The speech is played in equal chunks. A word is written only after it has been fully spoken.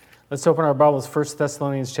Let's open our Bibles, 1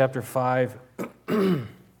 Thessalonians chapter 5. 1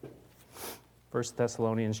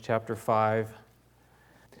 Thessalonians chapter 5.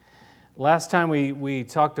 Last time we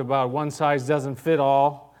talked about one size doesn't fit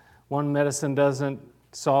all. One medicine doesn't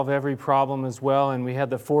solve every problem as well. And we had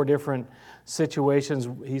the four different situations.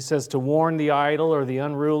 He says to warn the idle or the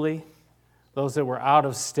unruly, those that were out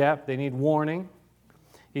of step, they need warning.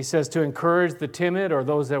 He says to encourage the timid or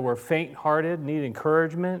those that were faint-hearted, need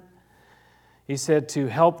encouragement. He said to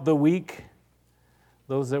help the weak,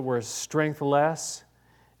 those that were strengthless.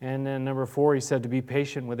 And then number 4, he said to be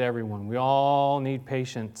patient with everyone. We all need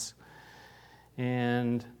patience.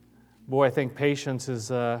 And boy, I think patience is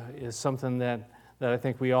something that I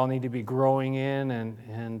think we all need to be growing in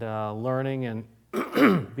and learning and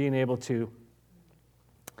being able to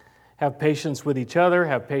have patience with each other,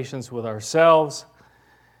 have patience with ourselves,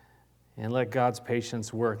 and let God's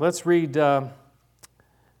patience work. Let's read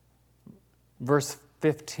verse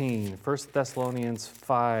 15, 1 Thessalonians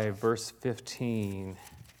 5, verse 15,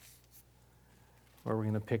 where we're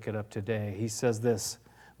going to pick it up today. He says this,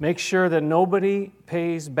 make sure that nobody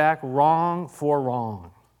pays back wrong for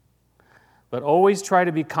wrong, but always try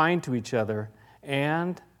to be kind to each other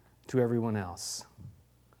and to everyone else.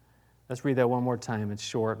 Let's read that one more time. It's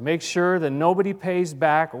short. Make sure that nobody pays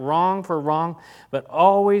back wrong for wrong, but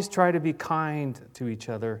always try to be kind to each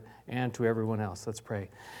other and to everyone else. Let's pray.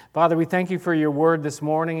 Father, we thank you for your word this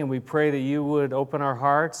morning, and we pray that you would open our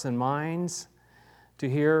hearts and minds to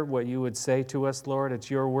hear what you would say to us, Lord. It's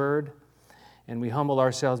your word, and we humble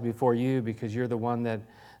ourselves before you because you're the one that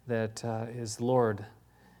is Lord.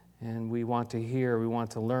 And we want to hear, we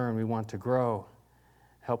want to learn, we want to grow.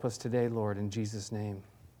 Help us today, Lord, in Jesus' name.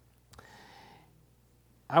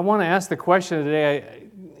 I want to ask the question today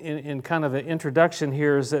in kind of an introduction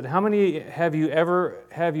here is that how many have you ever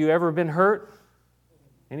been hurt?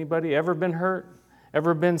 Anybody ever been hurt?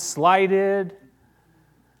 Ever been slighted?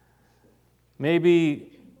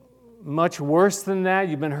 Maybe much worse than that.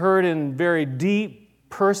 You've been hurt in very deep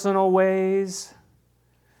personal ways.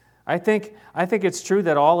 I think it's true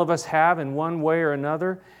that all of us have in one way or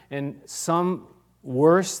another, and some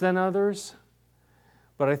worse than others.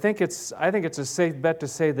 But I think it's a safe bet to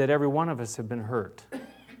say that every one of us have been hurt.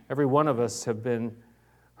 Every one of us have been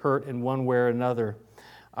hurt in one way or another.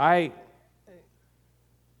 I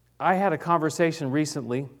had a conversation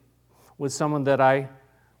recently with someone that I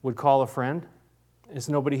would call a friend. There's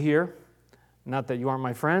nobody here. Not that you aren't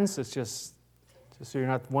my friends. It's just so you're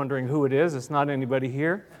not wondering who it is. It's not anybody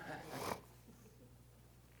here.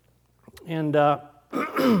 And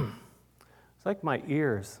it's like my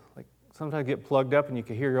ears. Like sometimes I get plugged up and you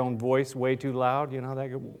can hear your own voice way too loud. You know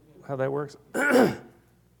how that works?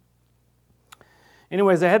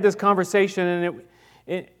 Anyways, I had this conversation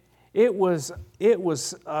and it was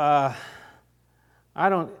I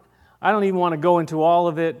don't even want to go into all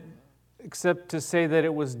of it except to say that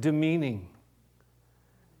it was demeaning.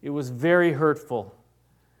 It was very hurtful.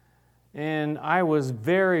 And I was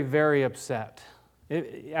very, very upset.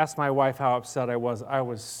 Asked my wife how upset I was. I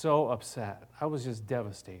was so upset. I was just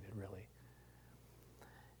devastated, really.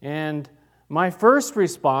 And my first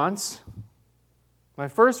response,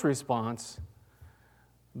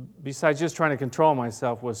 besides just trying to control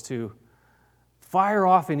myself, was to fire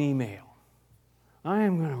off an email. I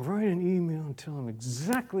am going to write an email and tell him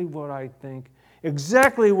exactly what I think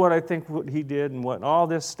what he did and what all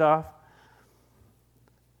this stuff.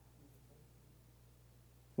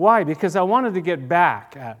 Why? Because I wanted to get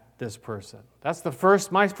back at this person. That's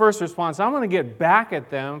my first response. I want to get back at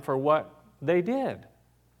them for what they did.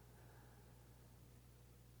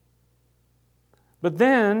 But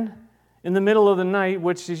then, in the middle of the night,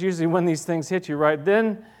 which is usually when these things hit you, right,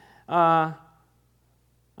 then I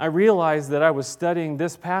realized that I was studying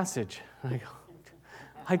this passage. I go,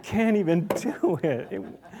 I can't even do it.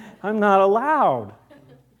 I'm not allowed.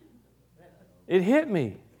 It hit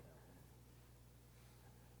me.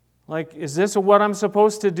 Like, is this what I'm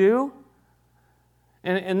supposed to do?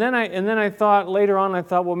 And then I thought, later on,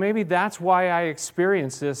 well, maybe that's why I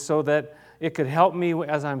experienced this, so that it could help me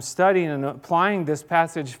as I'm studying and applying this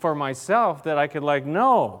passage for myself, that I could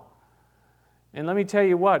no. And let me tell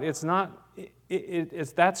you what, it's not,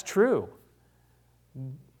 that's true.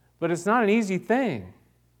 But it's not an easy thing.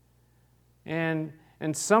 And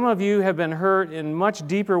some of you have been hurt in much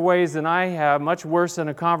deeper ways than I have, much worse than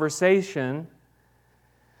a conversation.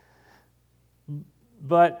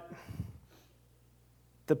 But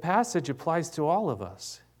the passage applies to all of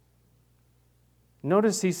us.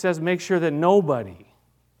 Notice he says, make sure that nobody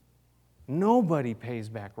pays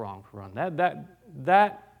back wrong for wrong.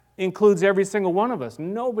 That includes every single one of us.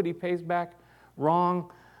 Nobody pays back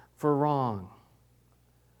wrong for wrong.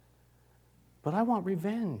 But I want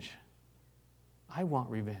revenge. I want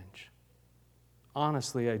revenge.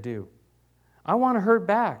 Honestly, I do. I want to hurt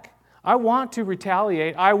back. I want to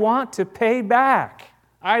retaliate. I want to pay back.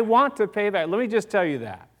 I want to pay back. Let me just tell you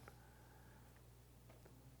that.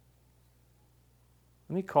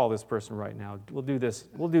 Let me call this person right now. We'll do this.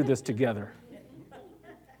 We'll do this together.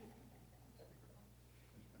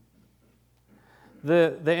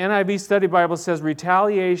 The NIV Study Bible says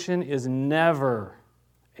retaliation is never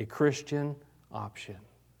a Christian option.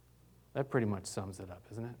 That pretty much sums it up,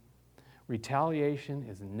 isn't it? Retaliation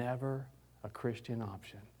is never a Christian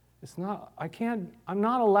option. It's not, I'm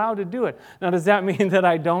not allowed to do it. Now, does that mean that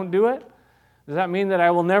I don't do it? Does that mean that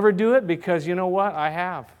I will never do it? Because you know what? I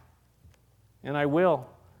have. And I will.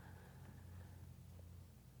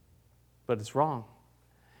 But it's wrong.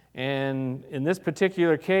 And in this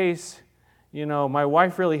particular case, you know, my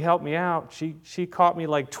wife really helped me out. She caught me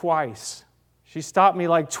like twice. She stopped me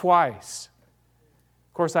like twice.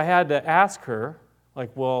 Of course, I had to ask her,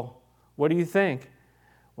 like, well, what do you think?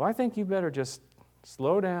 Well, I think you better just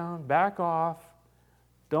slow down, back off,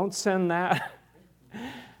 don't send that.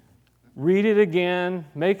 Read it again,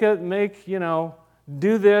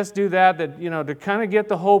 do this, do that, to kind of get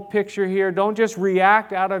the whole picture here. Don't just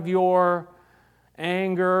react out of your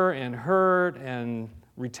anger and hurt and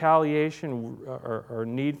retaliation or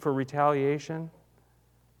need for retaliation.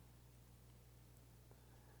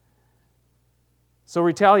 So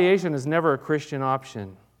retaliation is never a Christian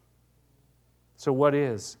option. So what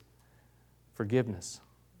is? Forgiveness.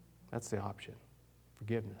 That's the option.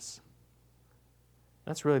 Forgiveness.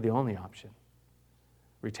 That's really the only option.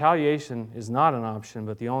 Retaliation is not an option,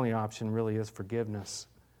 but the only option really is forgiveness.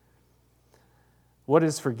 What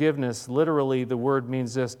is forgiveness? Literally, the word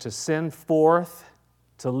means this: to send forth,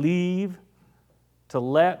 to leave, to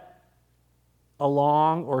let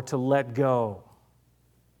along, or to let go.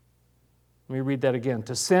 Let me read that again.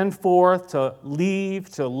 To send forth, to leave,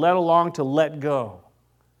 to let along, to let go.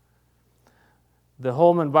 The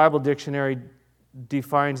Holman Bible Dictionary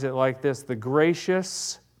defines it like this: the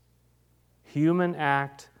gracious human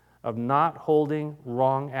act of not holding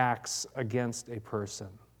wrong acts against a person.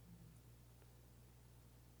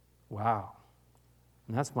 Wow.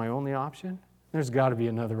 And that's my only option? There's got to be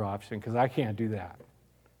another option, because I can't do that.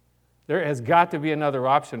 There has got to be another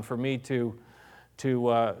option for me to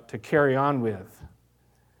carry on with.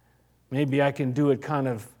 Maybe I can do it kind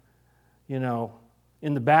of,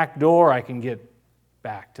 in the back door I can get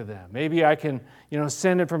back to them. Maybe I can,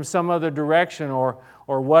 send it from some other direction or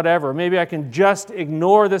whatever. Maybe I can just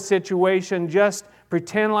ignore the situation, just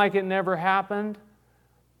pretend like it never happened.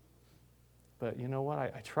 But you know what?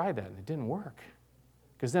 I tried that and it didn't work.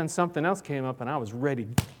 Because then something else came up and I was ready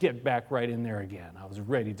to get back right in there again. I was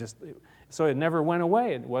ready so it never went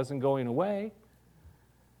away. It wasn't going away.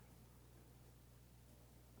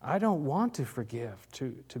 I don't want to forgive,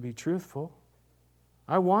 to be truthful.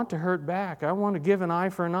 I want to hurt back. I want to give an eye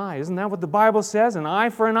for an eye. Isn't that what the Bible says? An eye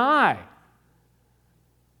for an eye.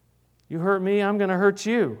 You hurt me, I'm going to hurt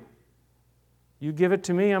you. You give it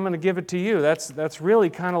to me, I'm going to give it to you. That's really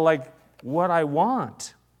kind of like what I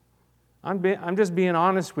want. I'm just being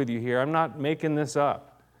honest with you here. I'm not making this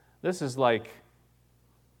up. This is like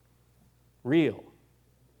real.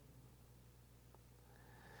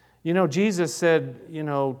 Jesus said,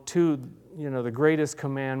 the greatest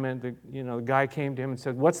commandment, the guy came to him and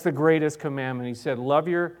said, what's the greatest commandment? He said, love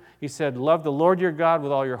the Lord your God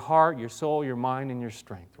with all your heart, your soul, your mind, and your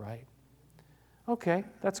strength, right? Okay,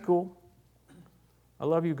 that's cool. I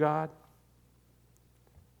love you, God.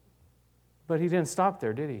 But he didn't stop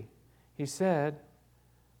there, did he? He said,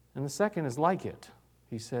 and the second is like it.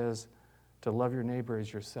 He says, to love your neighbor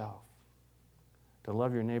as yourself. To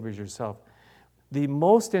love your neighbor as yourself. The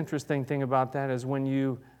most interesting thing about that is when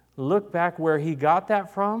you look back where he got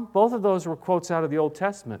that from, both of those were quotes out of the Old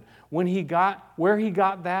Testament. Where he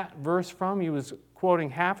got that verse from, he was quoting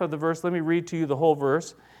half of the verse. Let me read to you the whole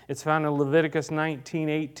verse. It's found in Leviticus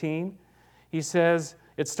 19:18. He says,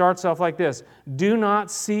 it starts off like this: do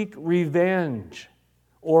not seek revenge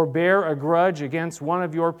or bear a grudge against one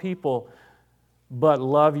of your people, but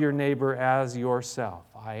love your neighbor as yourself.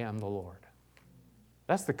 I am the Lord.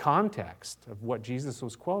 That's the context of what Jesus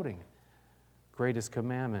was quoting. Greatest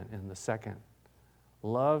commandment in the second.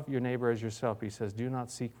 Love your neighbor as yourself. He says, do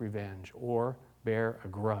not seek revenge or bear a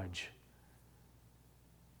grudge.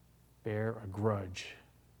 Bear a grudge.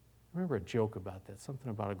 I remember a joke about that, something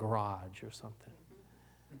about a garage or something.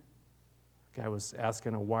 A guy was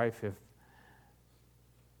asking a wife if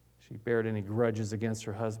she bared any grudges against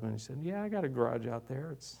her husband. He said, yeah, I got a garage out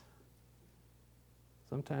there.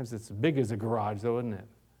 Sometimes it's as big as a garage, though, isn't it?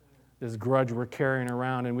 this grudge we're carrying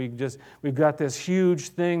around, and we've got this huge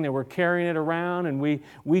thing that we're carrying it around, and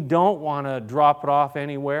we don't want to drop it off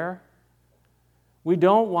anywhere. We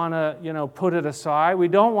don't want to, put it aside. We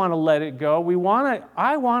don't want to let it go.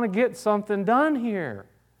 I want to get something done here.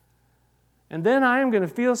 And then I am going to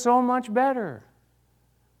feel so much better.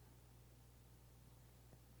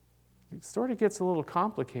 It sort of gets a little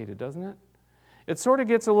complicated, doesn't it? It sort of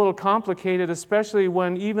gets a little complicated, especially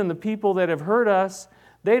when even the people that have hurt us,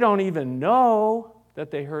 they don't even know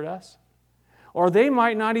that they hurt us. Or they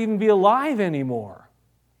might not even be alive anymore.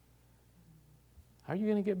 How are you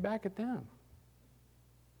going to get back at them?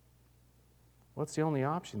 What's the only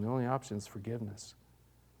option? The only option is forgiveness.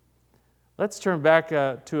 Let's turn back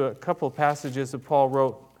to a couple of passages that Paul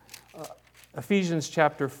wrote. Ephesians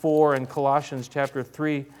chapter 4 and Colossians chapter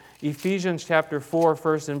 3. Ephesians chapter 4,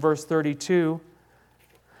 first in verse 32.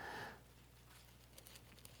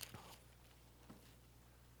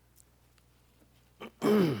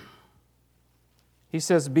 He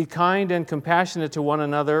says, "Be kind and compassionate to one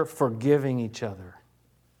another, forgiving each other,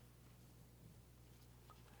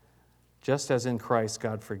 just as in Christ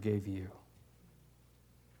God forgave you."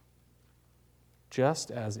 Just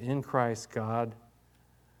as in Christ God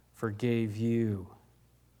forgave you.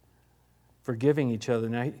 Forgiving each other.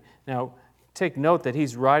 Now, take note that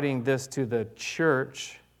he's writing this to the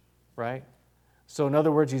church, right? So in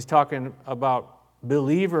other words, he's talking about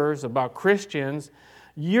believers, about Christians.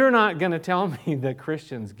 You're not going to tell me that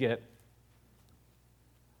Christians get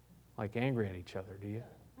angry at each other, do you?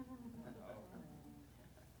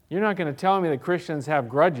 You're not going to tell me that Christians have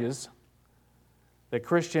grudges, that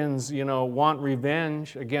Christians, want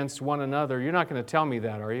revenge against one another. You're not going to tell me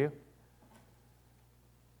that, are you?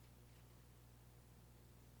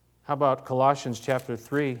 How about Colossians chapter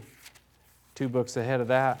 3, 2 books ahead of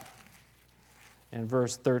that, and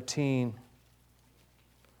verse 13.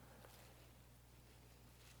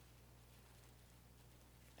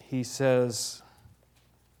 He says,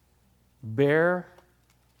 "Bear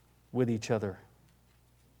with each other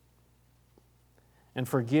and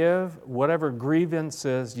forgive whatever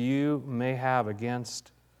grievances you may have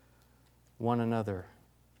against one another.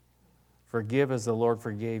 Forgive as the Lord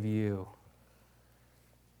forgave you."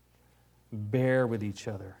 Bear with each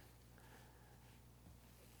other.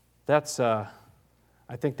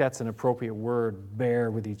 I think that's an appropriate word,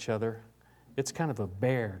 bear with each other. It's kind of a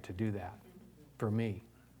bear to do that for me.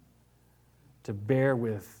 To bear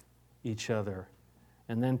with each other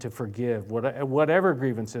and then to forgive whatever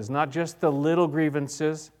grievances, not just the little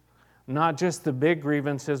grievances, not just the big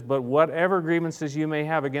grievances, but whatever grievances you may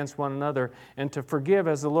have against one another, and to forgive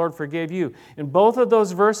as the Lord forgave you. In both of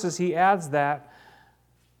those verses, he adds that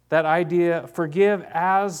idea, forgive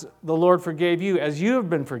as the Lord forgave you, as you have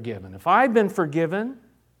been forgiven. If I've been forgiven,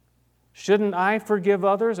 shouldn't I forgive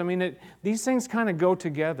others? I mean, these things kind of go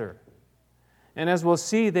together. And as we'll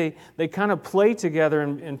see, they kind of play together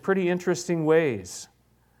in pretty interesting ways.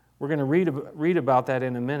 We're going to read about that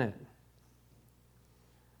in a minute.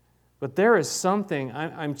 But there is something,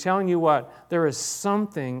 I'm telling you what, there is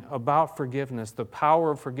something about forgiveness, the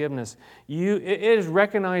power of forgiveness. It is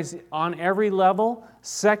recognized on every level,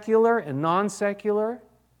 secular and non-secular.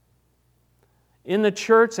 In the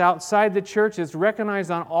church, outside the church, it's recognized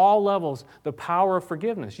on all levels, the power of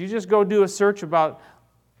forgiveness. You just go do a search about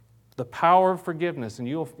the power of forgiveness, and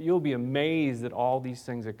you'll be amazed at all these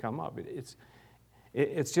things that come up.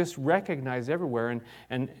 It's just recognized everywhere,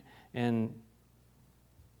 and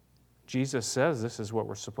Jesus says this is what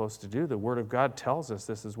we're supposed to do. The Word of God tells us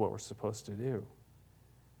this is what we're supposed to do.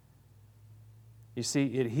 You see,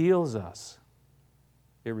 it heals us,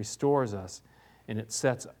 it restores us, and it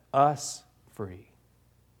sets us free.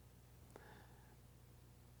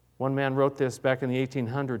 One man wrote this back in the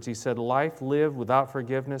 1800s. He said, "Life lived without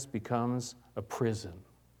forgiveness becomes a prison."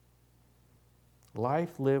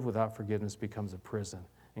 Life lived without forgiveness becomes a prison.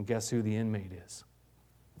 And guess who the inmate is?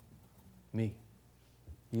 Me.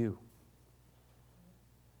 You.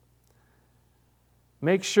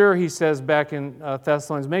 Make sure, he says back in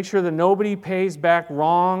Thessalonians, make sure that nobody pays back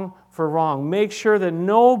wrong for wrong. Make sure that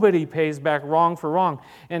nobody pays back wrong for wrong.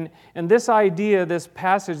 And this idea, this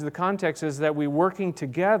passage, the context is that we're working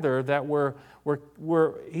together, that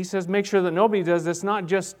he says make sure that nobody does. It's not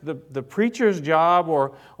just the preacher's job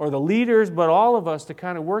or the leaders, but all of us to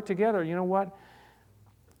kind of work together. You know what?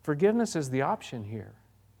 Forgiveness is the option here.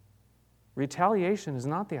 Retaliation is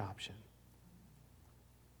not the option.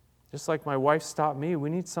 Just like my wife stopped me,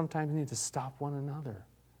 we sometimes need to stop one another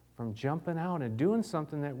from jumping out and doing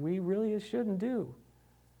something that we really shouldn't do.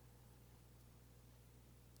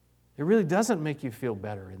 It really doesn't make you feel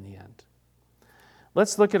better in the end.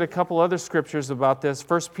 Let's look at a couple other scriptures about this.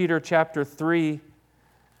 1 Peter chapter 3,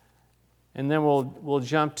 and then we'll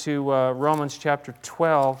jump to Romans chapter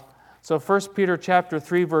 12. So 1 Peter chapter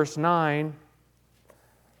 3, verse 9,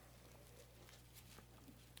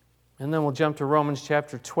 and then we'll jump to Romans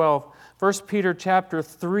chapter 12. 1 Peter chapter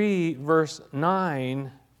 3, verse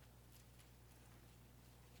 9.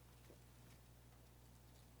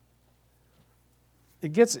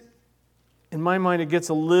 In my mind, it gets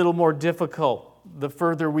a little more difficult the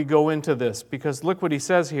further we go into this, because look what he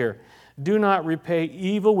says here. Do not repay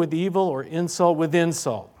evil with evil or insult with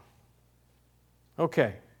insult.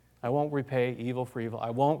 Okay, I won't repay evil for evil. I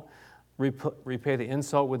won't repay the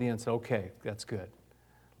insult with the insult. Okay, that's good.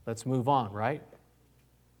 Let's move on, right?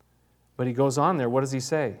 But he goes on there. What does he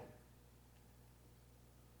say?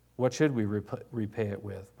 What should we repay it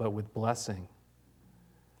with? But with blessing.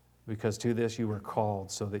 Because to this you were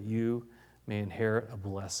called, so that you may inherit a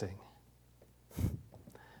blessing.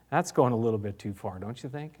 That's going a little bit too far, don't you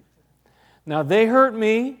think? Now, they hurt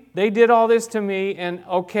me. They did all this to me. And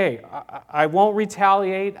okay, I won't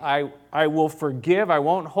retaliate. I will forgive. I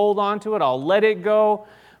won't hold on to it. I'll let it go.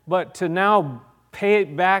 But to now pay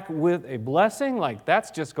it back with a blessing, like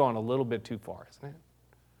that's just going a little bit too far, isn't it?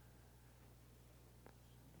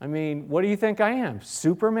 I mean, what do you think I am?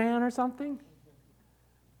 Superman or something?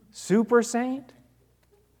 Super saint?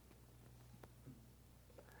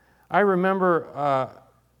 I remember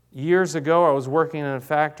years ago I was working in a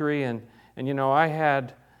factory, and I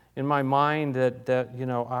had in my mind that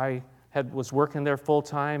I was working there full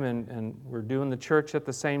time and we're doing the church at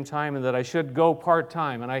the same time, and that I should go part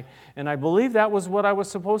time, and I believe that was what I was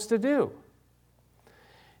supposed to do.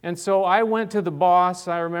 And so I went to the boss.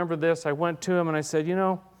 I remember this. I went to him and I said,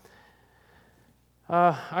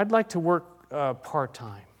 I'd like to work part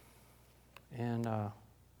time. And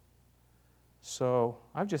so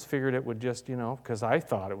I just figured it would just, because I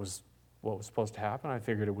thought it was what was supposed to happen. I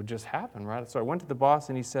figured it would just happen, right? So I went to the boss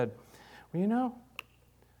and he said, well,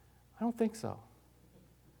 I don't think so.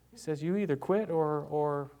 He says, you either quit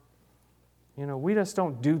or we just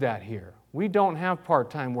don't do that here. We don't have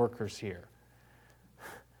part-time workers here.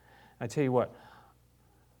 I tell you what,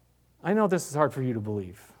 I know this is hard for you to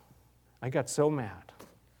believe. I got so mad.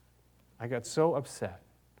 I got so upset.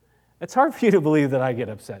 It's hard for you to believe that I get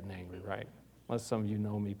upset and angry, right? Unless some of you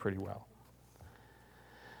know me pretty well.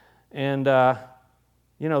 And,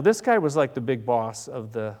 this guy was like the big boss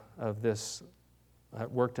of this,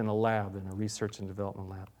 worked in a lab, in a research and development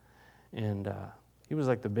lab. And he was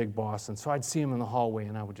like the big boss. And so I'd see him in the hallway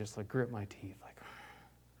and I would just grit my teeth,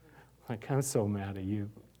 like I'm so mad at you.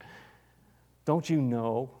 Don't you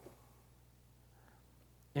know?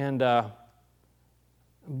 And,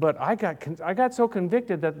 but I got so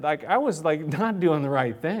convicted that I was not doing the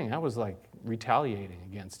right thing. I was retaliating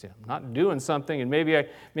against him, not doing something, and maybe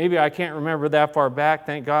I can't remember that far back,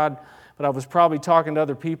 thank God, but I was probably talking to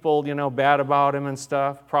other people, bad about him and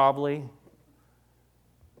stuff, probably,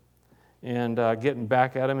 and getting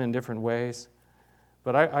back at him in different ways.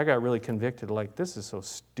 But I got really convicted, this is so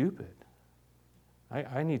stupid.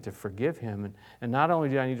 I need to forgive him, and not only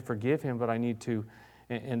do I need to forgive him, but I need to.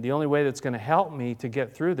 And the only way that's going to help me to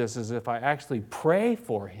get through this is if I actually pray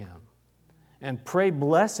for him and pray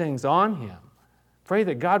blessings on him. Pray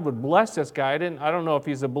that God would bless this guy. I don't know if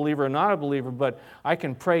he's a believer or not a believer, but I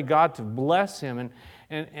can pray God to bless him.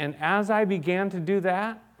 And as I began to do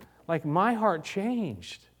that, my heart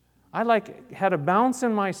changed. I had a bounce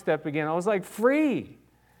in my step again. I was free.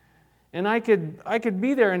 And I could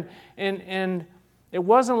be there. And it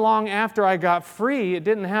wasn't long after I got free. It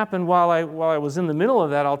didn't happen while I was in the middle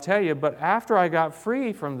of that, I'll tell you. But after I got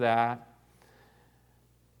free from that,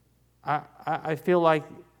 I feel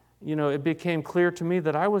it became clear to me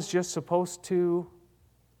that I was just supposed to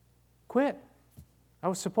quit. I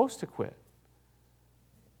was supposed to quit.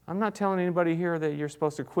 I'm not telling anybody here that you're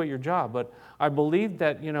supposed to quit your job, but I believed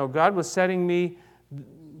that, God was setting me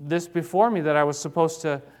this before me, that I was supposed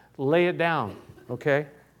to lay it down, okay?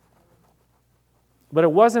 But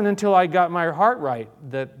it wasn't until I got my heart right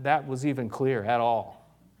that was even clear at all.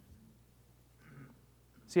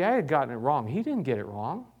 See, I had gotten it wrong. He didn't get it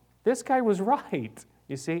wrong. This guy was right.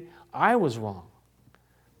 You see, I was wrong.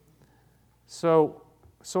 So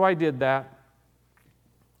I did that.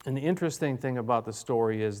 And the interesting thing about the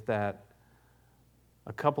story is that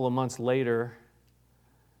a couple of months later,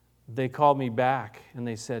 they called me back and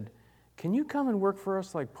they said, can you come and work for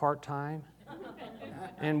us part-time?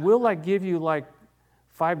 And we'll give you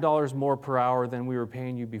 $5 more per hour than we were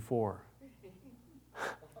paying you before.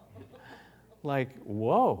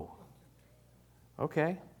 Whoa.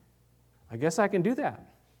 Okay. I guess I can do that.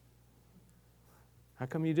 How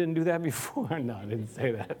come you didn't do that before? No, I didn't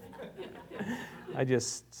say that. I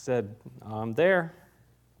just said, I'm there.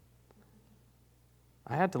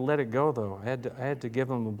 I had to let it go, though. I had to give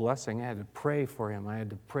them a blessing. I had to pray for him. I had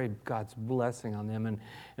to pray God's blessing on them.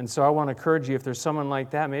 And so I want to encourage you, if there's someone like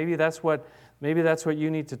that, maybe that's what you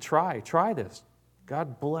need to try. Try this.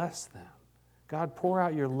 God bless them. God, pour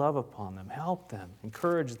out your love upon them. Help them.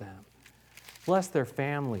 Encourage them. Bless their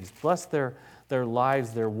families. Bless their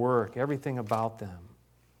lives, their work, everything about them.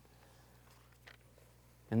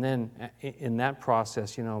 And then in that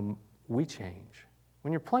process, we change.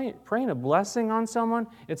 When you're praying a blessing on someone,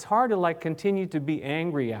 it's hard to continue to be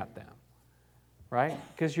angry at them, right?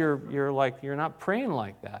 Because you're not praying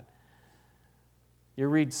like that. You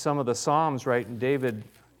read some of the Psalms, right? And David,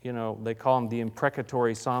 they call them the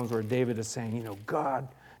imprecatory Psalms, where David is saying, God,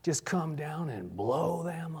 just come down and blow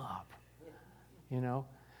them up.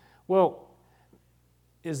 Well,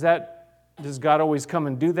 does God always come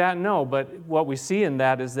and do that? No, but what we see in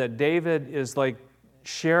that is that David is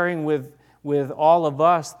sharing with all of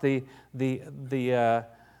us the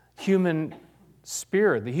human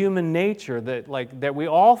spirit, the human nature that we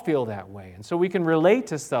all feel that way. And so we can relate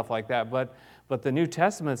to stuff like that, but the New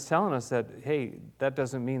Testament's telling us that, hey, that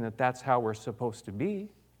doesn't mean that that's how we're supposed to be.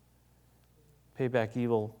 Pay back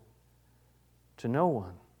evil to no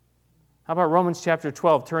one. How about Romans chapter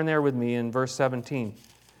 12? Turn there with me in verse 17.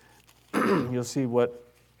 You'll see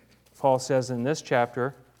what Paul says in this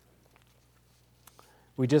chapter.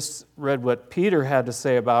 We just read what Peter had to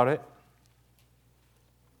say about it.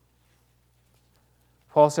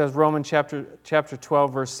 Paul says, Romans chapter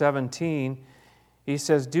 12, verse 17, he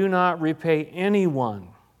says, do not repay anyone.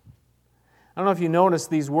 I don't know if you notice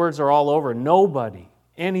these words are all over. Nobody,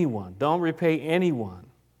 anyone. Don't repay anyone.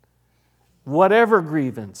 Whatever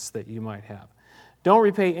grievance that you might have. Don't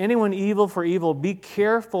repay anyone evil for evil. Be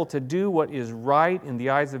careful to do what is right in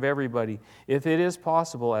the eyes of everybody. If it is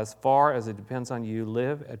possible, as far as it depends on you,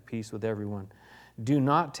 live at peace with everyone. Do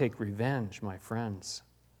not take revenge, my friends,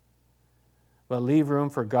 but leave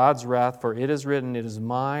room for God's wrath, for it is written, it is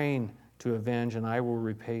mine to avenge, and I will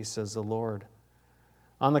repay, says the Lord.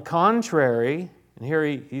 On the contrary, and here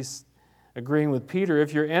he's agreeing with Peter,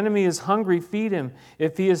 if your enemy is hungry, feed him.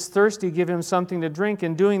 If he is thirsty, give him something to drink.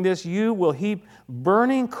 In doing this, you will heap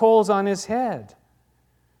burning coals on his head.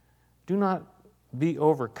 Do not be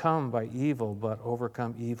overcome by evil, but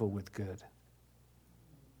overcome evil with good.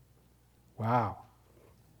 Wow.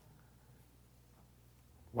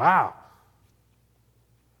 Wow.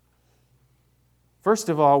 First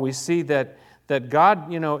of all, we see that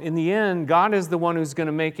God, in the end, God is the one who's going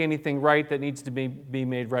to make anything right that needs to be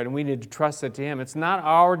made right, and we need to trust it to Him. It's not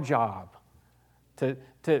our job to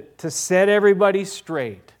set everybody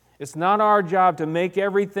straight. It's not our job to make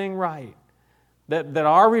everything right. That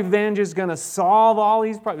our revenge is going to solve all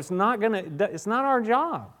these problems. It's not our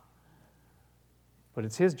job. But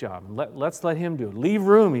it's His job. Let's let Him do it. Leave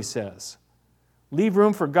room, He says. Leave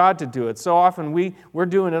room for God to do it. So often we're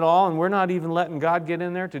doing it all, and we're not even letting God get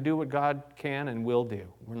in there to do what God can and will do.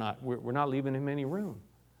 We're not leaving Him any room.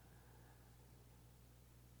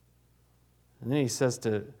 And then He says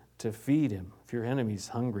to feed him. If your enemy's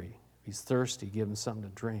hungry, if he's thirsty, give him something to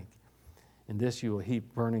drink. In this you will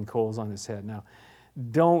heap burning coals on his head. Now,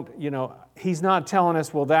 He's not telling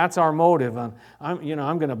us, well, that's our motive. I'm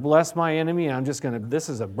going to bless my enemy, and this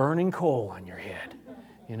is a burning coal on your head.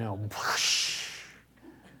 Whoosh.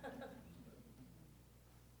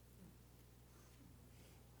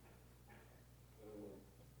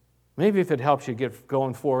 Maybe if it helps you get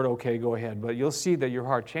going forward, okay, go ahead. But you'll see that your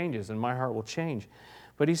heart changes, and my heart will change.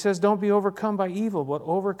 But he says, don't be overcome by evil, but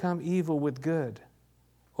overcome evil with good.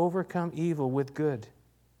 Overcome evil with good.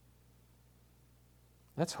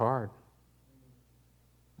 That's hard.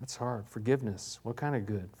 That's hard. Forgiveness. What kind of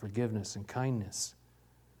good? Forgiveness and kindness.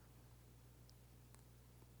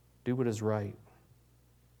 Do what is right.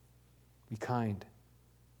 Be kind.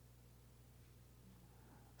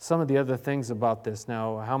 Some of the other things about this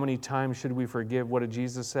now, how many times should we forgive? What did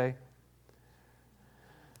Jesus say?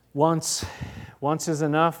 Once. Once is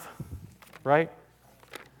enough, right?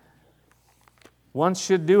 Once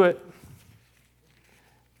should do it.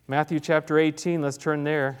 Matthew chapter 18, let's turn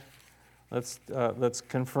there. Let's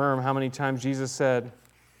confirm how many times Jesus said.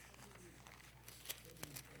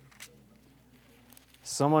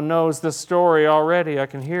 Someone knows the story already. I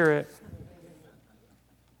can hear it.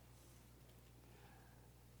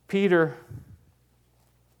 Peter,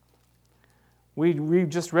 we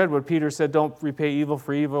just read what Peter said, don't repay evil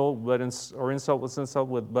for evil, or insult with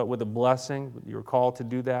insult, but with a blessing. You're called to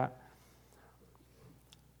do that.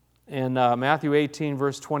 In Matthew 18,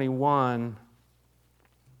 verse 21,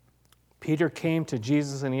 Peter came to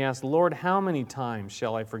Jesus and he asked, Lord, how many times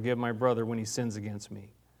shall I forgive my brother when he sins against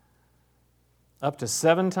me? Up to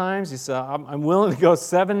 7 times? He said, I'm willing to go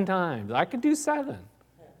 7 times. I could do 7.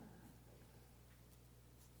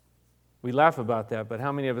 We laugh about that, but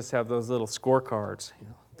how many of us have those little scorecards?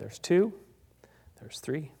 There's 2, there's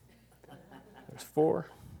 3, there's 4,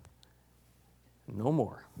 no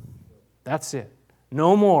more. That's it.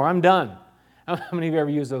 No more. I'm done. How many of you ever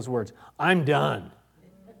use those words? I'm done.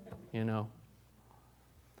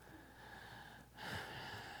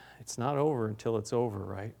 It's not over until it's over,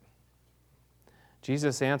 right?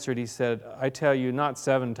 Jesus answered, he said, I tell you, not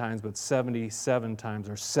 7 times, but 77 times,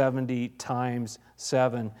 or 70 times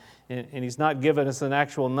 7. And he's not given us an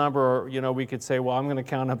actual number, or, we could say, well, I'm going to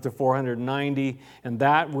count up to 490, and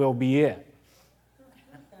that will be it.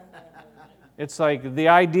 It's like, the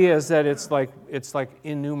idea is that it's like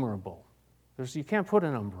innumerable. You can't put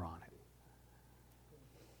a number on it.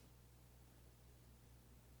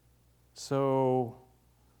 So,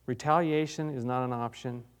 retaliation is not an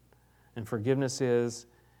option, and forgiveness is,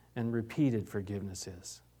 and repeated forgiveness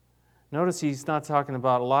is. Notice he's not talking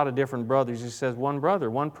about a lot of different brothers. He says one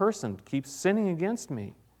brother, one person keeps sinning against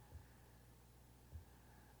me.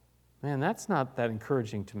 Man, that's not that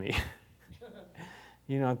encouraging to me.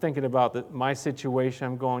 I'm thinking about my situation.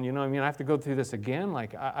 I'm going, I have to go through this again?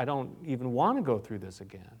 Like, I don't even want to go through this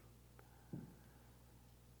again.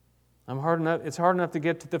 It's hard enough to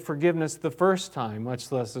get to the forgiveness the first time,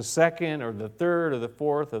 much less the second or the third or the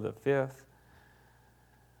fourth or the fifth.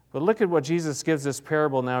 But look at what Jesus gives this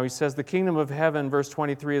parable now. He says, the kingdom of heaven, verse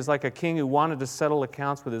 23, is like a king who wanted to settle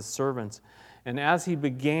accounts with his servants. And as he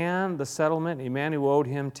began the settlement, a man who owed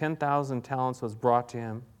him 10,000 talents was brought to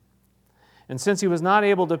him. And since he was not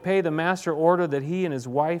able to pay, the master ordered that he and his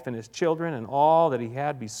wife and his children and all that he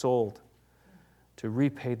had be sold to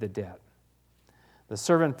repay the debt. The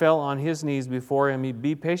servant fell on his knees before him.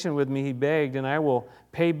 Be patient with me, he begged, and I will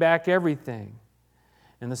pay back everything.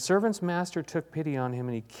 And the servant's master took pity on him,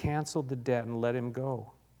 and he canceled the debt and let him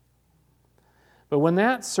go. But when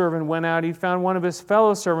that servant went out, he found one of his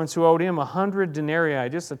fellow servants who owed him 100 denarii,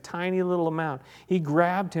 just a tiny little amount. He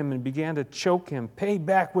grabbed him and began to choke him. Pay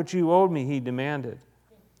back what you owed me, he demanded.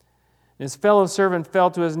 And his fellow servant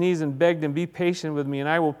fell to his knees and begged him, be patient with me, and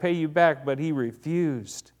I will pay you back. But he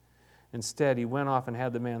refused. Instead, he went off and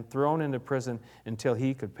had the man thrown into prison until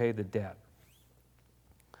he could pay the debt.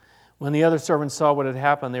 When the other servants saw what had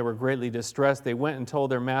happened, they were greatly distressed. They went and told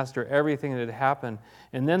their master everything that had happened.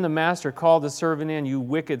 And then the master called the servant in. You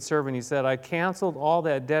wicked servant, he said, I canceled all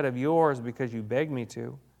that debt of yours because you begged me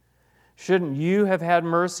to. Shouldn't you have had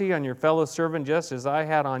mercy on your fellow servant just as I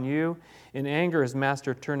had on you? In anger, his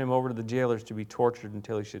master turned him over to the jailers to be tortured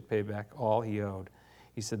until he should pay back all he owed.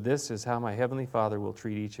 He said, this is how my heavenly Father will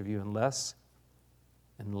treat each of you unless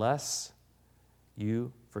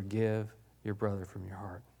you forgive your brother from your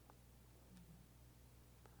heart.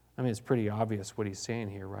 I mean, it's pretty obvious what he's saying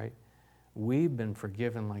here, right? We've been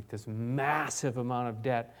forgiven like this massive amount of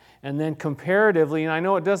debt. And then comparatively, and I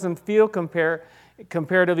know it doesn't feel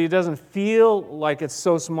comparatively, it doesn't feel like it's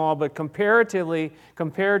so small, but comparatively,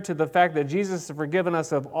 compared to the fact that Jesus has forgiven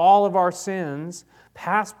us of all of our sins,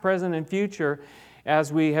 past, present, and future,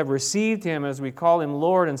 as we have received Him, as we call Him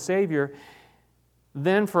Lord and Savior,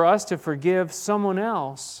 then for us to forgive someone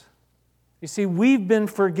else, you see, we've been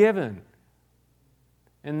forgiven.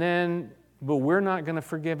 But we're not going to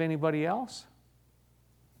forgive anybody else?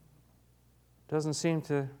 Doesn't seem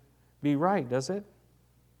to be right, does it?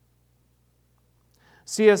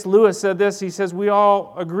 C.S. Lewis said this. He says, we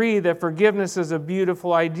all agree that forgiveness is a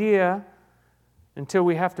beautiful idea until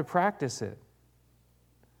we have to practice it.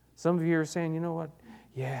 Some of you are saying, you know what?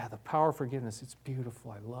 Yeah, the power of forgiveness, it's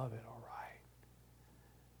beautiful. I love it, all right.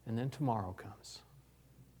 And then tomorrow comes.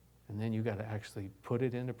 And then you got to actually put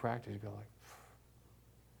it into practice. You go like,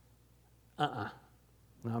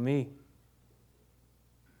 not me.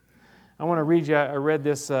 I want to read you, I read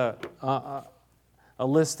this, a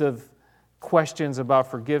list of questions about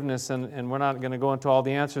forgiveness, and we're not going to go into all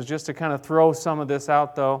the answers. Just to kind of throw some of this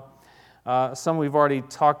out, though, some we've already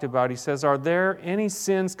talked about. He says, are there any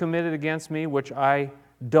sins committed against me which I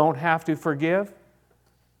don't have to forgive?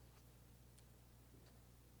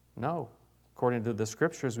 No, according to the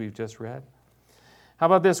scriptures we've just read. How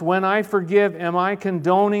about this? When I forgive, am I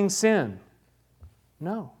condoning sin?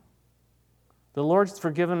 No. The Lord's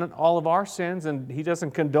forgiven all of our sins, and He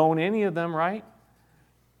doesn't condone any of them, right?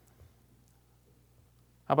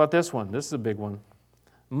 How about this one? This is a big one.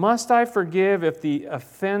 Must I forgive if the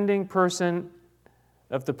person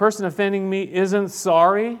offending me isn't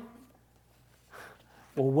sorry?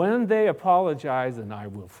 Well, when they apologize, then I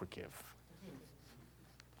will forgive.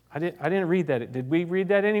 I didn't read that. Did we read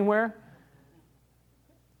that anywhere?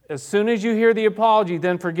 As soon as you hear the apology,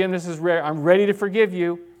 then forgiveness is rare. I'm ready to forgive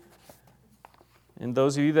you. And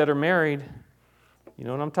those of you that are married, you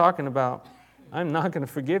know what I'm talking about. I'm not going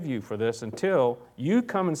to forgive you for this until you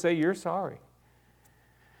come and say you're sorry.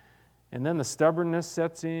 And then the stubbornness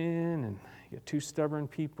sets in, and you get two stubborn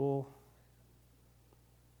people.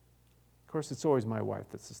 Of course, it's always my wife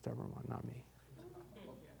that's the stubborn one, not me.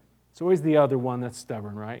 It's always the other one that's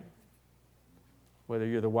stubborn, right? Whether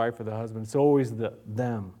you're the wife or the husband, it's always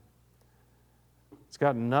them. It's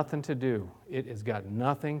got nothing to do. It has got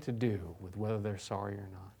nothing to do with whether they're sorry or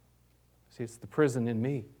not. See, it's the prison in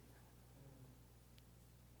me.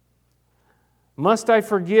 Must I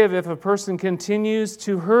forgive if a person continues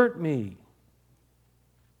to hurt me?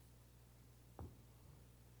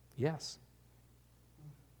 Yes.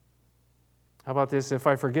 How about this? If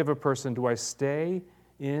I forgive a person, do I stay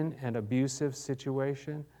in an abusive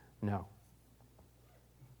situation? No.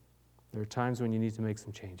 There are times when you need to make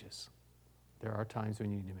some changes. There are times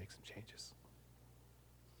when you need to make some changes.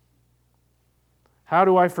 How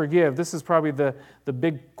do I forgive? This is probably the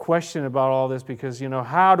big question about all this because,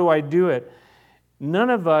 how do I do it?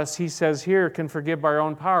 None of us, he says here, can forgive by our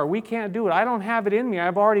own power. We can't do it. I don't have it in me.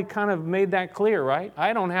 I've already kind of made that clear, right?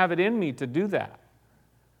 I don't have it in me to do that.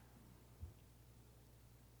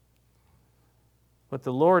 But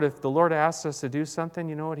the Lord, if the Lord asks us to do something,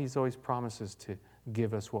 you know what? He's always promises to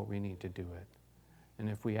give us what we need to do it. And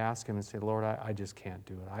if we ask Him and say, Lord, I just can't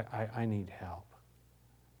do it. I need help.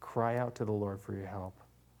 Cry out to the Lord for your help.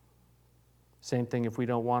 Same thing if we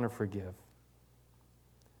don't want to forgive.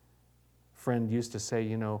 Friend used to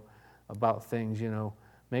say, about things,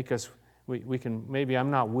 make us, we can, maybe I'm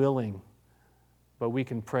not willing, but we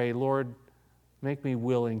can pray, Lord, make me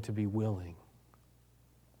willing to be willing.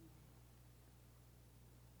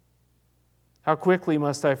 How quickly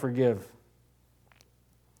must I forgive?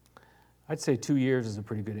 I'd say 2 years is a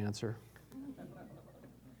pretty good answer.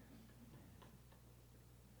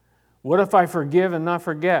 What if I forgive and not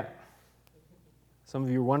forget? Some of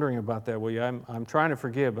you are wondering about that. Well, yeah, I'm trying to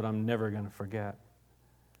forgive, but I'm never going to forget.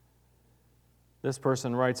 This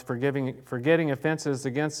person writes, forgetting offenses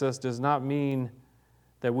against us does not mean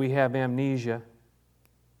that we have amnesia.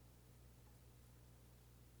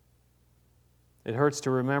 It hurts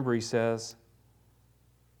to remember, he says.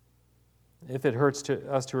 If it hurts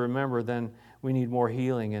us to remember, then we need more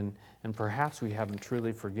healing, and perhaps we haven't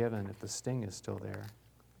truly forgiven if the sting is still there.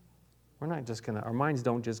 We're not just going to, our minds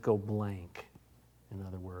don't just go blank, in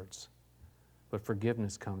other words. But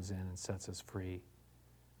forgiveness comes in and sets us free.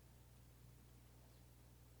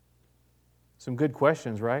 Some good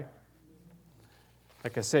questions, right?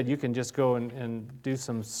 Like I said, you can just go and do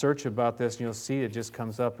some search about this, and you'll see it just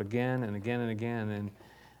comes up again and again and again. And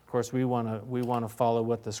of course, we want to follow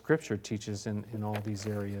what the Scripture teaches in all these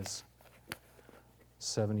areas.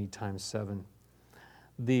 70 times 7.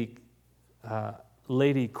 The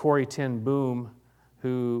lady Corrie ten Boom,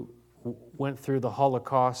 who went through the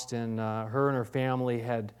Holocaust, and her and her family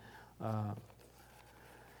had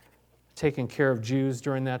taken care of Jews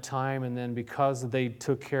during that time, and then because they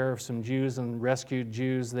took care of some Jews and rescued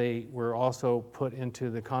Jews, they were also put into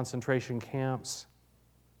the concentration camps.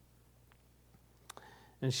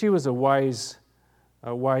 And she was a wise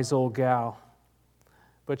old gal.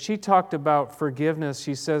 But she talked about forgiveness.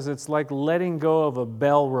 She says it's like letting go of a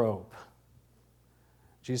bell rope.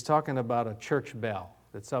 She's talking about a church bell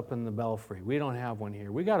that's up in the belfry. We don't have one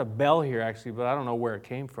here. We got a bell here, actually, but I don't know where it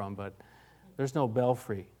came from, but there's no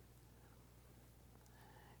belfry.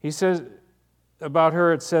 He says about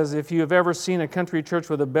her, it says, if you have ever seen a country church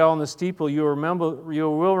with a bell in the steeple, you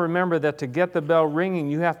will remember that to get the bell ringing,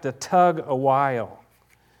 you have to tug a while.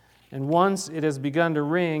 And once it has begun to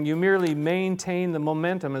ring, you merely maintain the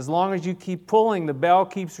momentum. As long as you keep pulling, the bell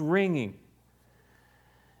keeps ringing.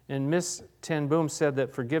 And Miss ten Boom said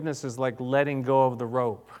that forgiveness is like letting go of the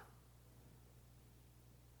rope.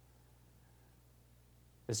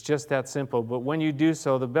 It's just that simple. But when you do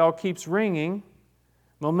so, the bell keeps ringing.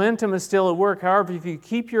 Momentum is still at work. However, if you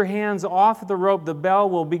keep your hands off the rope, the bell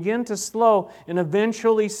will begin to slow and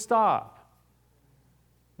eventually stop.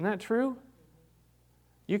 Isn't that true?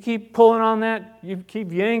 You keep pulling on that, you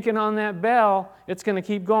keep yanking on that bell, it's going to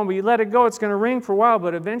keep going. But you let it go, it's going to ring for a while.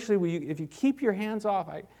 But eventually, if you keep your hands off,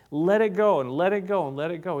 let it go and let it go and let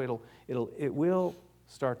it go, it will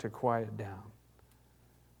start to quiet down.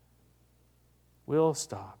 Will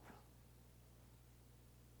stop.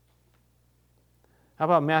 How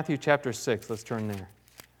about Matthew chapter 6? Let's turn there.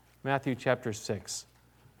 Matthew chapter 6.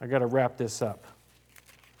 I got to wrap this up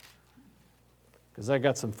because I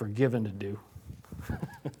got some forgiving to do.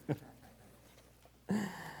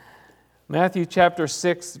 Matthew chapter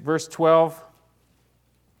 6, verse 12.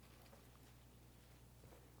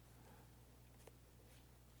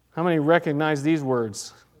 How many recognize these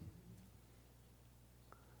words?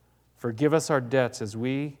 Forgive us our debts as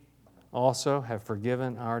we also have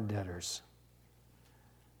forgiven our debtors.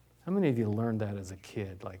 How many of you learned that as a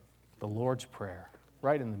kid, like the Lord's Prayer,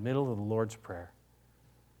 right in the middle of the Lord's Prayer?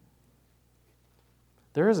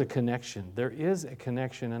 There is a connection. There is a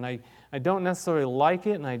connection, and I don't necessarily like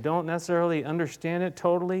it, and I don't necessarily understand it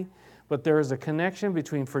totally, but there is a connection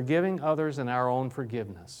between forgiving others and our own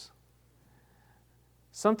forgiveness.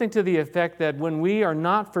 Something to the effect that when we are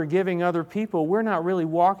not forgiving other people, we're not really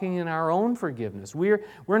walking in our own forgiveness. We're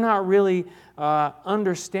not really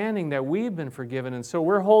understanding that we've been forgiven, and so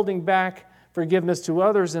we're holding back forgiveness to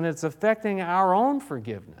others, and it's affecting our own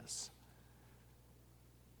forgiveness.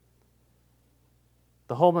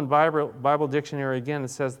 The Holman Bible Dictionary, again, it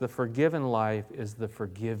says the forgiven life is the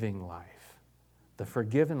forgiving life. The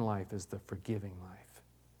forgiven life is the forgiving life.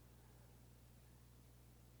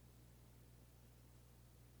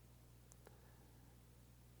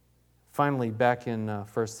 Finally, back in 1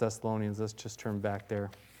 Thessalonians, let's just turn back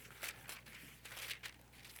there.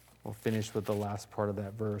 We'll finish with the last part of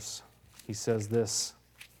that verse. He says this: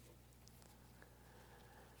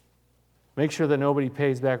 make sure that nobody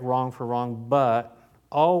pays back wrong for wrong, but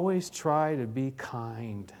always try to be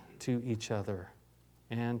kind to each other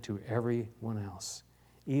and to everyone else,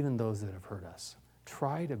 even those that have hurt us.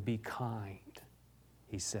 Try to be kind,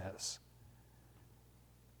 he says.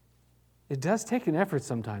 It does take an effort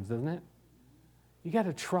sometimes, doesn't it? You got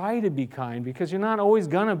to try to be kind because you're not always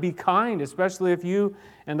going to be kind, especially if you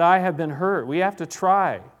and I have been hurt. We have to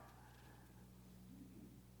try.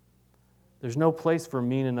 There's no place for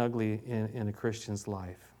mean and ugly in a Christian's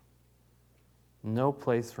life. No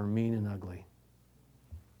place for mean and ugly.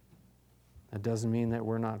 That doesn't mean that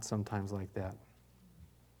we're not sometimes like that.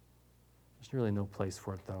 There's really no place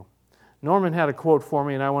for it, though. Norman had a quote for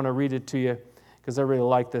me, and I want to read it to you because I really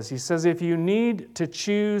like this. He says, if you need to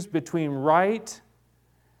choose between right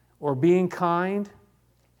or being kind,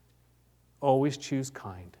 always choose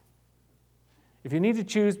kind. If you need to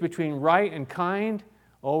choose between right and kind,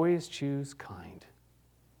 always choose kind.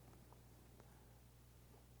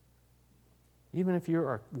 Even if you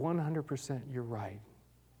are 100% you're right,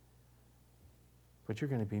 but you're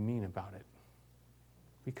going to be mean about it.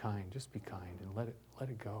 Be kind, just be kind, and let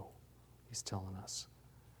it go. He's telling us.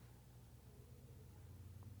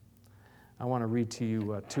 I want to read to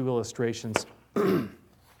you two illustrations.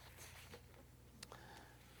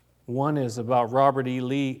 One is about Robert E.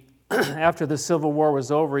 Lee. After the Civil War was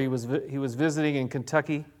over, he was visiting in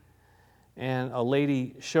Kentucky, and a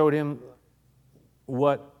lady showed him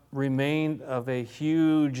what remained of a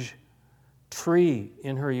huge tree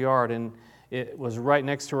in her yard, and it was right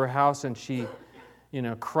next to her house, and she,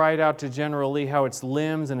 cried out to General Lee how its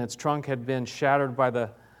limbs and its trunk had been shattered by the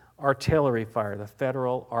artillery fire, the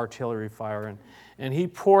federal artillery fire, and she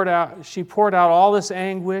poured out all this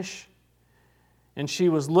anguish, and she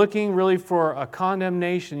was looking really for a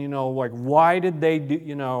condemnation, like why did they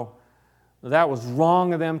do, that was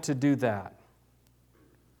wrong of them to do that.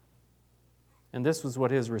 And this was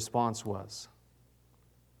what his response was.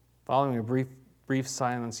 Following a brief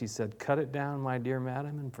silence, he said, "Cut it down, my dear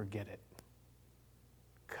madam, and forget it.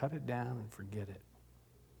 Cut it down and forget it."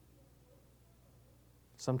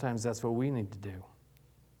 Sometimes that's what we need to do.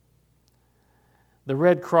 The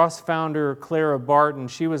Red Cross founder, Clara Barton,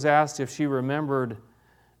 she was asked if she remembered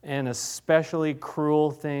an especially cruel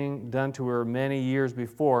thing done to her many years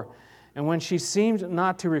before. And when she seemed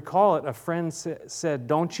not to recall it, a friend said,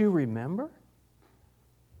 "Don't you remember?"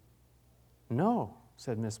 "No,"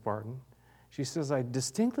 said Miss Barton. She says, "I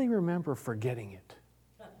distinctly remember forgetting it."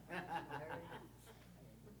 We're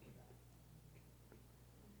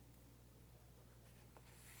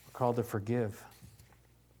called to forgive.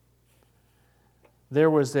 There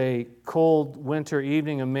was a cold winter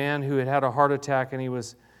evening, a man who had had a heart attack, and he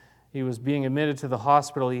was being admitted to the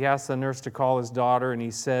hospital. He asked the nurse to call his daughter, and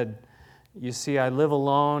he said, "You see, I live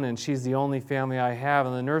alone, and she's the only family I have."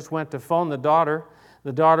 And the nurse went to phone the daughter.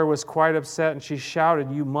 The daughter was quite upset, and she shouted,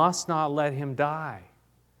 "You must not let him die."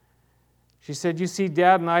 She said, "You see,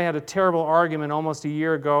 Dad and I had a terrible argument almost a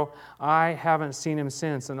year ago. I haven't seen him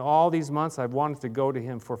since, and all these months I've wanted to go to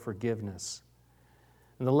him for forgiveness.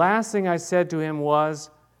 And the last thing I said to him was,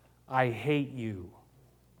 'I hate you.'"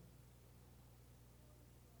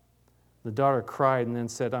 The daughter cried and then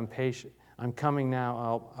said, "I'm patient. I'm coming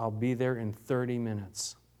now. I'll be there in 30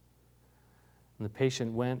 minutes. And the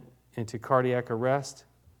patient went into cardiac arrest.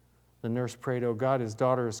 The nurse prayed, "Oh God, his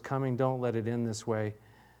daughter is coming. Don't let it end this way."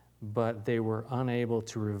 but they were unable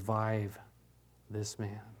to revive this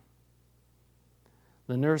man.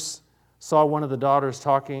 The nurse saw one of the doctors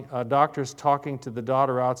talking to the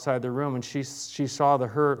daughter outside the room, and she saw the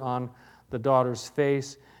hurt on the daughter's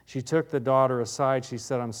face. She took the daughter aside. She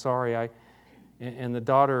said, "I'm sorry." And the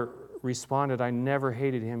daughter responded, "I never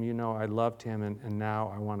hated him. You know, I loved him, and now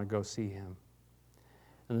I want to go see him."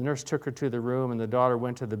 And the nurse took her to the room, and the daughter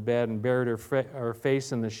went to the bed and buried her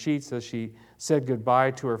face in the sheets as she said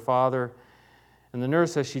goodbye to her father. And the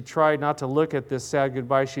nurse, as she tried not to look at this sad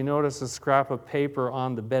goodbye, she noticed a scrap of paper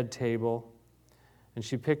on the bed table. And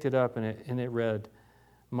she picked it up, and it read,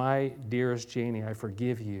 "My dearest Janie, I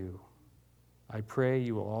forgive you. I pray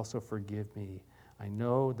you will also forgive me. I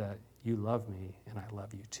know that you love me, and I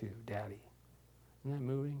love you too, Daddy." Isn't that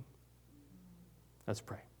moving? Let's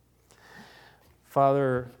pray.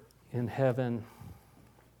 Father in heaven,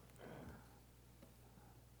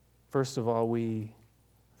 first of all, we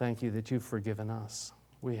thank you that you've forgiven us.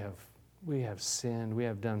 We have sinned. We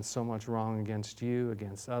have done so much wrong against you,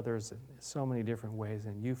 against others, in so many different ways,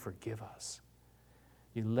 and you forgive us.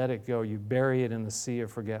 You let it go. You bury it in the sea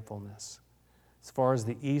of forgetfulness. As far as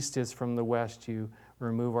the east is from the west, you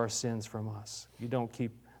remove our sins from us. You don't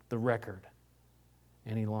keep the record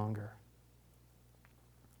any longer.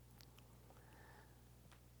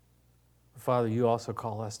 Father, you also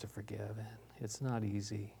call us to forgive, and it's not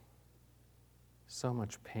easy. So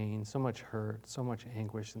much pain, so much hurt, so much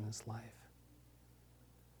anguish in this life.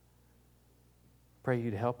 Pray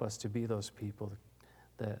you'd help us to be those people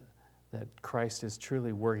that Christ is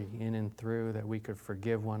truly working in and through, that we could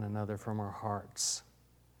forgive one another from our hearts.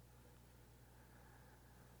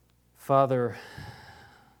 Father,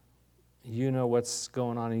 you know what's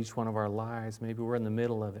going on in each one of our lives. Maybe we're in the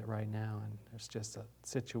middle of it right now, and there's just a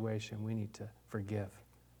situation we need to forgive.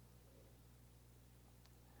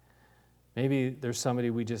 Maybe there's somebody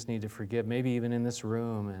we just need to forgive, maybe even in this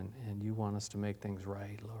room, and you want us to make things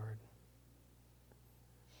right, Lord.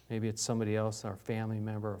 Maybe it's somebody else, our family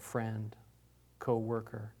member, a friend,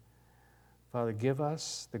 co-worker. Father, give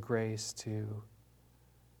us the grace to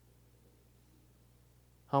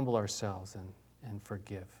humble ourselves and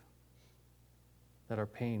forgive. That our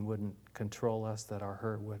pain wouldn't control us, that our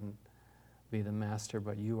hurt wouldn't be the master,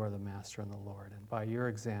 but you are the master and the Lord. And by your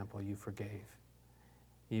example, you forgave.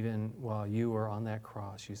 Even while you were on that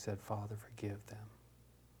cross, you said, "Father, forgive them,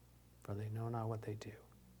 for they know not what they do."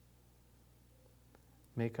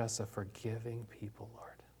 Make us a forgiving people,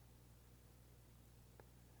 Lord.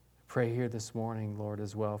 Pray here this morning, Lord,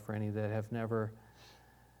 as well for any that have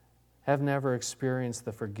never experienced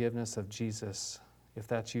the forgiveness of Jesus. If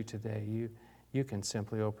that's you today, you can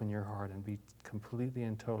simply open your heart and be completely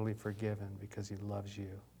and totally forgiven because he loves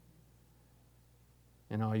you.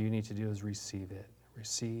 And all you need to do is receive it.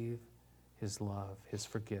 Receive his love, his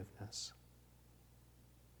forgiveness.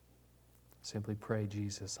 Simply pray,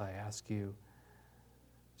 "Jesus, I ask you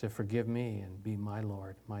to forgive me and be my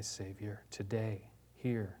Lord, my Savior, today,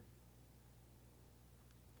 here.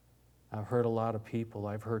 I've hurt a lot of people.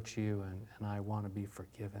 I've hurt you, and I want to be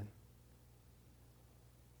forgiven."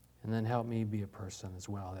 And then help me be a person as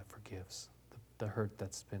well that forgives the hurt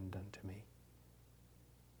that's been done to me.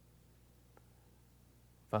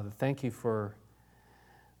 Father, thank you for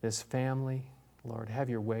this family. Lord, have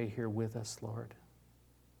your way here with us, Lord.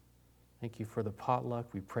 Thank you for the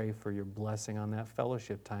potluck. We pray for your blessing on that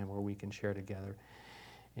fellowship time where we can share together.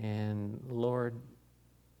 And Lord,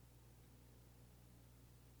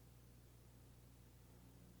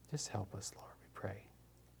 just help us, Lord, we pray.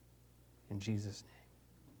 In Jesus'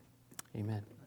 name, amen.